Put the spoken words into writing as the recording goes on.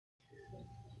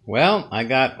Well, I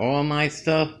got all my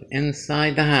stuff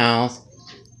inside the house.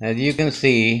 As you can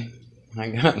see, I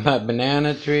got my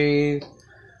banana trees,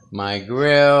 my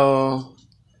grill,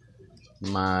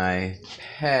 my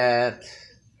pet,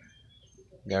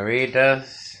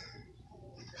 garritas,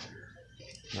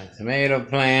 my tomato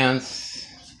plants,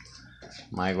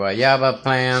 my guayaba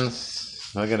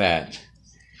plants. Look at that.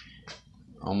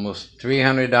 Almost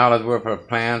 $300 worth of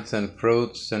plants and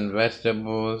fruits and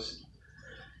vegetables.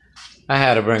 I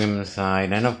had to bring them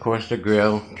inside, and of course the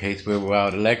grill, in case we're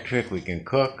without electric, we can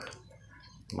cook.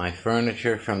 My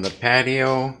furniture from the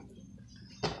patio.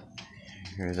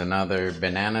 Here's another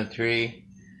banana tree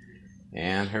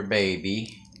and her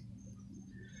baby.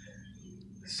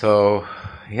 So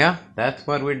yeah, that's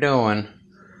what we're doing.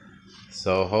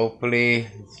 So hopefully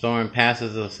the storm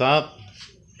passes us up.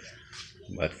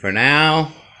 But for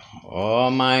now,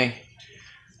 all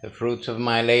the fruits of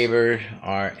my labor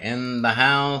are in the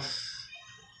house.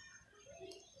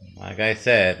 Like I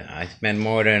said, I spent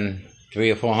more than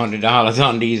 $300 or $400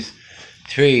 on these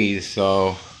trees,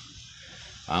 so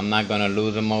I'm not gonna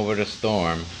lose them over the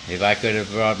storm. If I could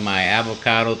have brought my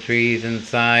avocado trees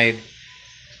inside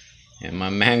and my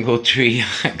mango tree,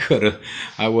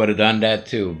 I would have done that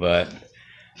too, but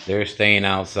they're staying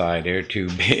outside. They're too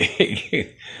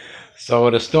big.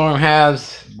 So the storm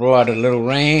has brought a little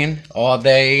rain all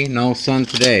day, no sun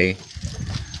today,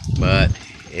 but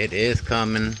it is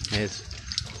coming. It's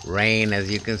rain, as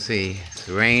you can see. It's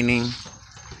raining,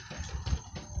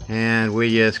 and we're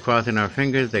just crossing our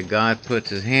fingers that God puts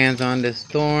his hands on this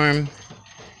storm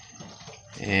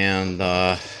and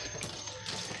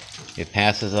it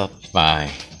passes us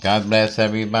by. God bless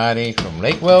everybody from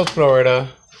Lake Wales, Florida.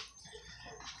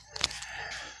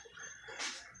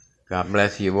 God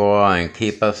bless you all, and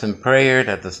keep us in prayer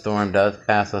that the storm does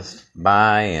pass us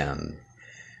by, and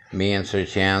me and Sir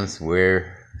Chance,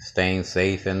 we're staying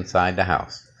safe inside the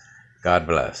house. God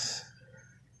bless.